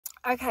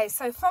Okay,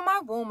 so for my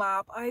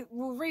warm-up, I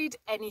will read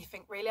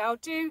anything really. I'll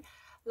do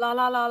la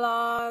la la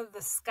la,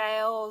 the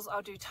scales,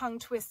 I'll do tongue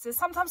twisters.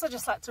 Sometimes I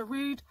just like to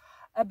read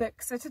a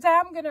book. So today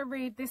I'm going to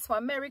read this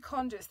one, Marie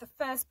Kondo. It's the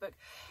first book.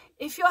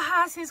 If your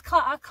house is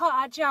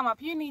clutter jam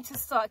up, you need to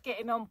start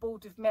getting on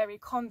board with Marie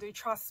Kondo,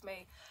 trust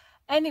me.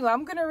 Anyway,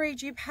 I'm going to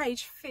read you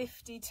page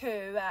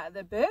 52 out of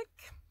the book.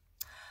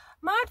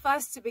 My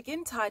advice to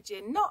begin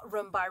tidying, not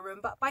room by room,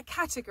 but by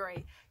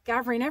category,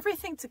 gathering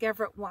everything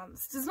together at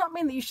once, does not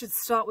mean that you should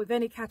start with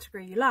any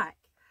category you like.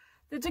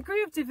 The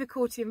degree of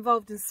difficulty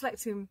involved in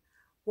selecting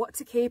what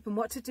to keep and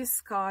what to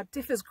discard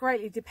differs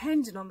greatly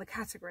depending on the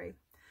category.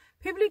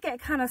 People who get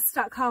kind of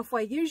stuck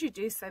halfway usually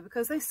do so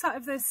because they start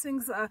with those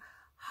things that are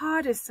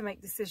hardest to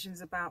make decisions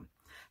about.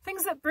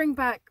 Things that bring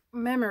back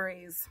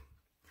memories,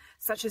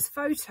 such as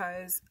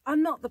photos, are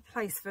not the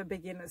place for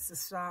beginners to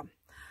start.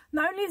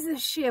 Not only is the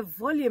sheer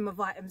volume of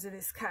items in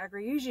this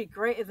category usually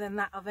greater than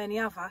that of any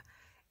other,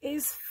 it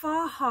is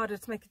far harder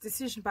to make a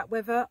decision about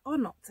whether or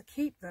not to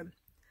keep them.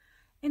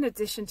 In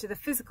addition to the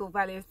physical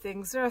value of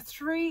things, there are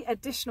 3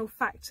 additional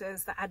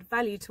factors that add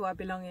value to our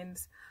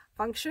belongings: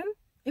 function,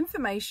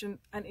 information,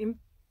 and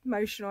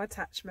emotional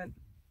attachment.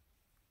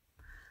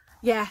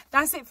 Yeah,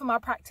 that's it for my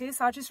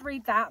practice. I'll just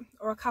read that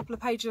or a couple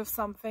of pages of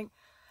something.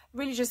 It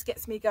really just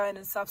gets me going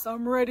and stuff, so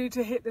I'm ready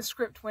to hit the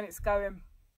script when it's going.